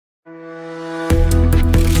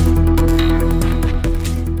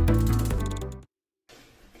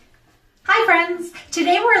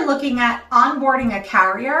looking at onboarding a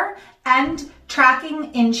carrier and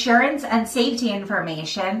tracking insurance and safety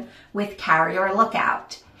information with Carrier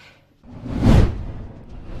Lookout.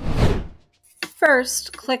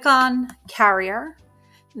 First, click on Carrier,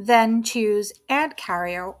 then choose Add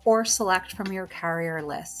Carrier or select from your carrier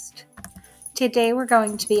list. Today we're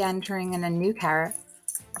going to be entering in a new carrier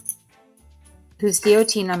whose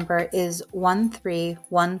DOT number is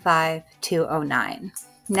 1315209.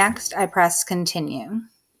 Next, I press Continue.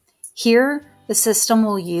 Here, the system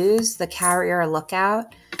will use the Carrier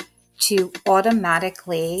Lookout to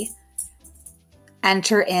automatically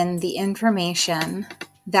enter in the information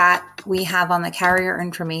that we have on the carrier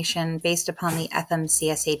information based upon the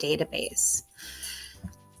FMCSA database.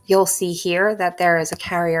 You'll see here that there is a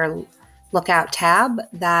Carrier Lookout tab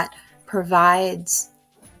that provides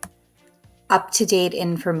up-to-date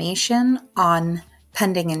information on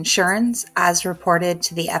pending insurance as reported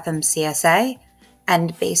to the FMCSA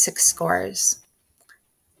and basic scores.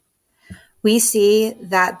 We see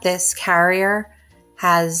that this carrier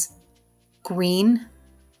has green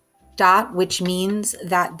dot, which means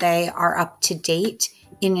that they are up to date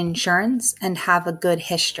in insurance and have a good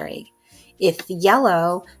history. If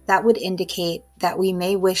yellow, that would indicate that we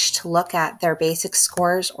may wish to look at their basic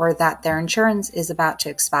scores or that their insurance is about to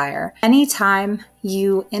expire. Anytime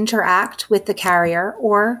you interact with the carrier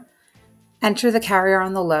or enter the carrier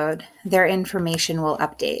on the load, their information will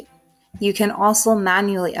update. You can also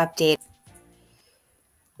manually update.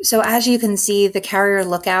 So as you can see, the Carrier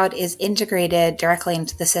Lookout is integrated directly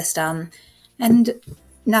into the system and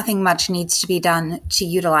nothing much needs to be done to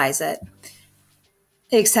utilize it,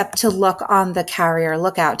 except to look on the Carrier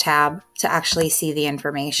Lookout tab to actually see the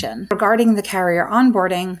information. Regarding the carrier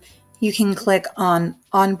onboarding, you can click on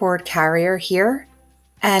Onboard Carrier here,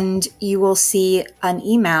 and you will see an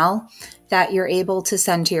email that you're able to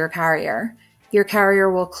send to your carrier. Your carrier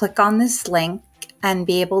will click on this link and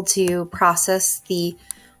be able to process the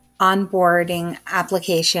onboarding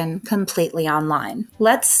application completely online.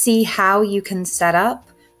 Let's see how you can set up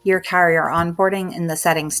your carrier onboarding in the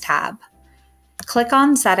Settings tab. Click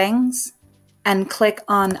on Settings and click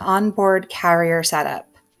on Onboard Carrier Setup.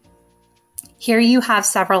 Here you have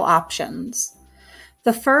several options.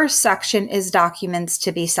 The first section is documents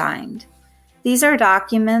to be signed. These are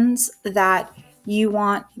documents that you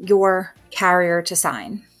want your carrier to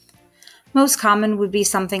sign. Most common would be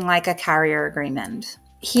something like a carrier agreement.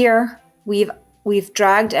 Here, we've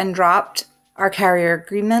dragged and dropped our carrier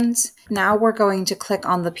agreements. Now we're going to click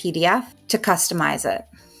on the PDF to customize it.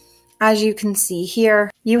 As you can see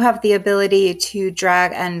here, you have the ability to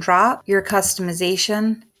drag and drop your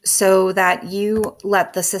customization so that you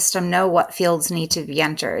let the system know what fields need to be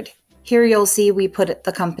entered. Here you'll see we put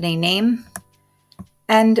the company name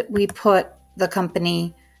and we put the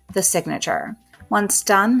company, the signature. Once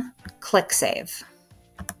done, click Save.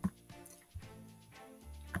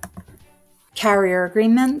 Carrier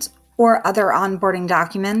agreement or other onboarding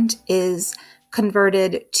document is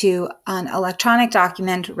converted to an electronic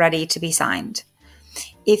document ready to be signed.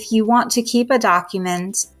 If you want to keep a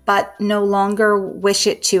document but no longer wish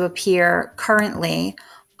it to appear currently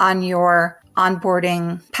on your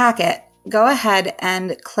onboarding packet, go ahead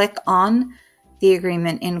and click on the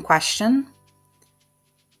agreement in question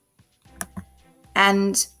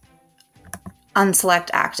and unselect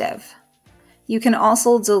Active. You can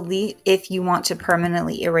also delete if you want to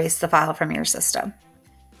permanently erase the file from your system.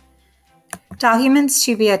 Documents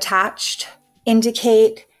to be attached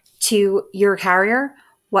indicate to your carrier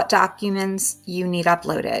what documents you need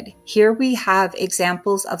uploaded. Here we have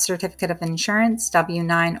examples of certificate of insurance,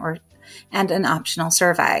 W-9, and an optional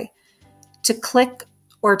survey. To click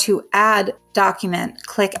or to add document,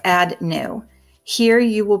 click Add New. Here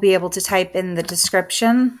you will be able to type in the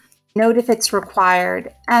description, note if it's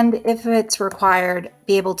required, and if it's required,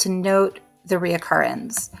 be able to note the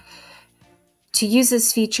reoccurrence. To use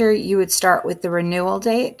this feature, you would start with the renewal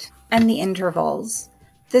date and the intervals.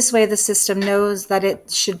 This way the system knows that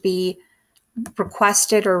it should be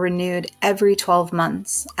requested or renewed every 12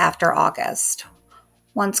 months after August.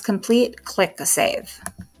 Once complete, click Save.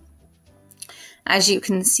 As you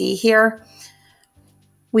can see here,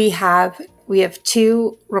 we have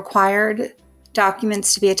two required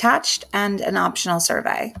documents to be attached and an optional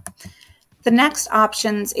survey. The next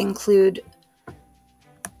options include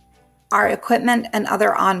our equipment and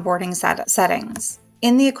other onboarding settings.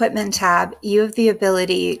 In the Equipment tab, you have the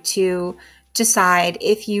ability to decide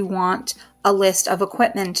if you want a list of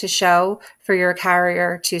equipment to show for your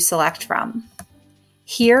carrier to select from.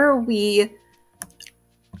 Here we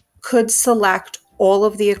could select all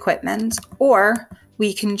of the equipment, or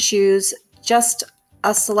we can choose just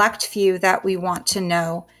a select few that we want to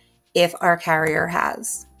know if our carrier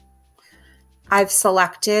has. I've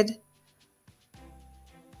selected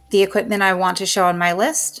the equipment I want to show on my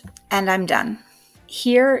list, and I'm done.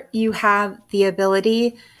 Here you have the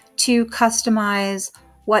ability to customize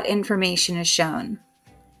what information is shown.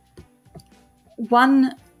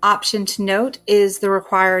 One option to note is the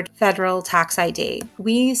required federal tax ID.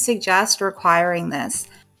 We suggest requiring this.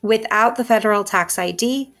 Without the federal tax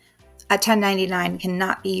ID, a 1099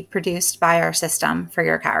 cannot be produced by our system for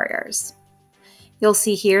your carriers. You'll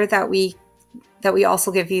see here that we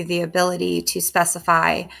also give you the ability to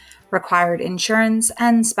specify required insurance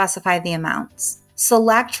and specify the amounts.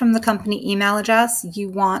 Select from the company email address you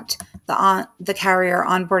want the carrier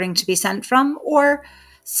onboarding to be sent from, or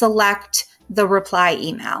select the reply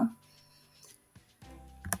email.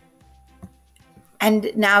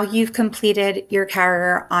 And now you've completed your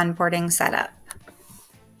carrier onboarding setup.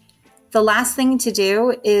 The last thing to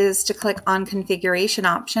do is to click on configuration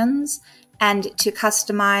options and to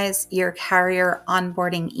customize your carrier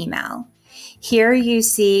onboarding email. Here you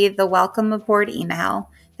see the welcome aboard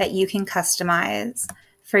email that you can customize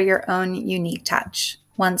for your own unique touch.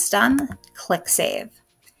 Once done, click save.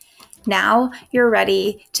 Now you're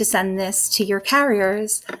ready to send this to your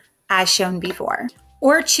carriers as shown before.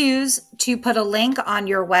 Or choose to put a link on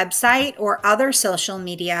your website or other social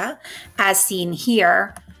media as seen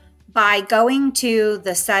here by going to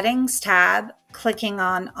the Settings tab, clicking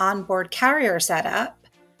on Onboard Carrier Setup,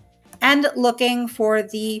 and looking for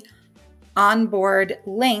the Onboard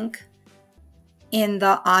link in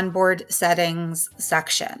the Onboard Settings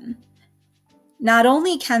section. Not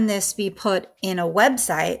only can this be put in a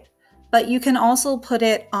website, but you can also put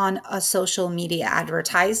it on a social media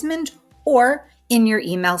advertisement or in your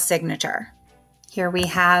email signature. Here we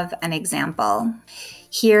have an example.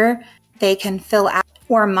 Here they can fill out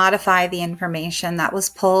or modify the information that was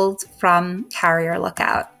pulled from Carrier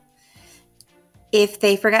Lookout. If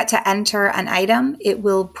they forget to enter an item, it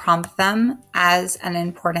will prompt them as an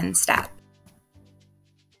important step.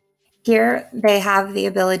 Here they have the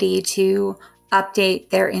ability to update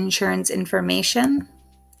their insurance information,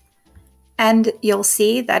 and you'll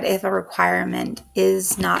see that if a requirement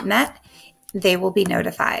is not met, they will be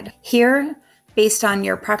notified. Here, based on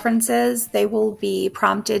your preferences, they will be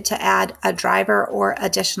prompted to add a driver or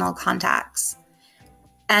additional contacts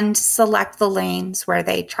and select the lanes where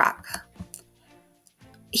they truck.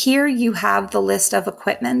 Here you have the list of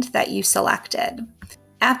equipment that you selected.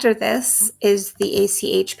 After this is the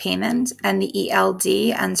ACH payment and the ELD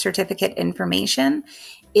and certificate information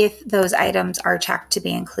if those items are checked to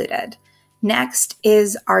be included. Next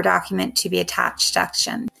is our document to be attached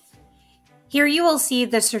section. Here you will see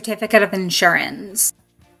the certificate of insurance.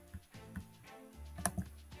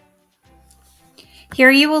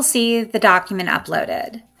 Here you will see the document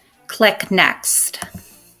uploaded. Click Next.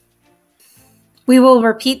 We will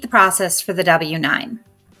repeat the process for the W-9.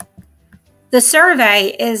 The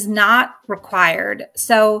survey is not required,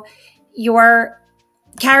 so your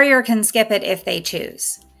carrier can skip it if they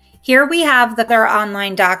choose. Here we have their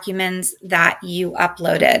online documents that you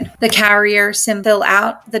uploaded. The carrier simply fill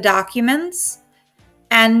out the documents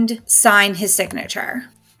and sign his signature.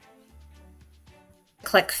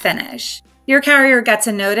 Click Finish. Your carrier gets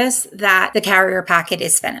a notice that the carrier packet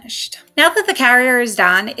is finished. Now that the carrier is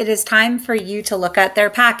done, it is time for you to look at their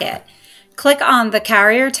packet. Click on the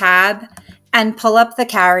Carrier tab and pull up the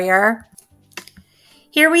carrier.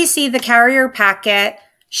 Here we see the carrier packet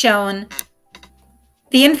shown.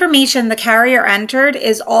 The information the carrier entered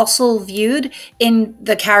is also viewed in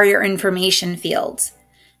the carrier information fields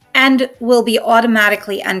and will be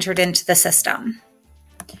automatically entered into the system.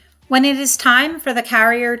 When it is time for the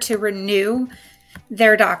carrier to renew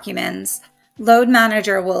their documents, Load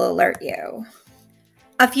Manager will alert you.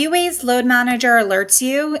 A few ways Load Manager alerts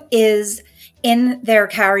you is in their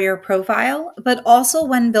carrier profile, but also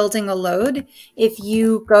when building a load, if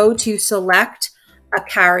you go to select a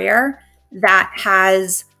carrier that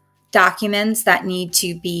has documents that need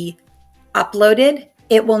to be uploaded,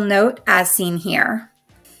 it will note as seen here.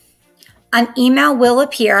 An email will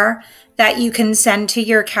appear that you can send to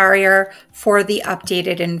your carrier for the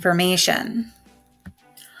updated information.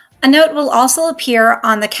 A note will also appear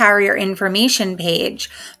on the carrier information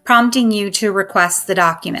page, prompting you to request the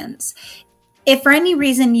documents. If for any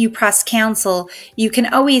reason you press cancel, you can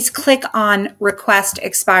always click on Request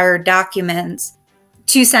Expired Documents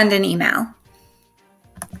to send an email.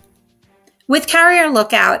 With Carrier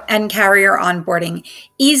Lookout and Carrier Onboarding,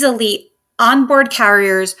 easily onboard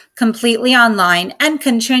carriers completely online and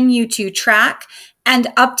continue to track and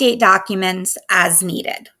update documents as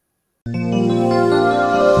needed.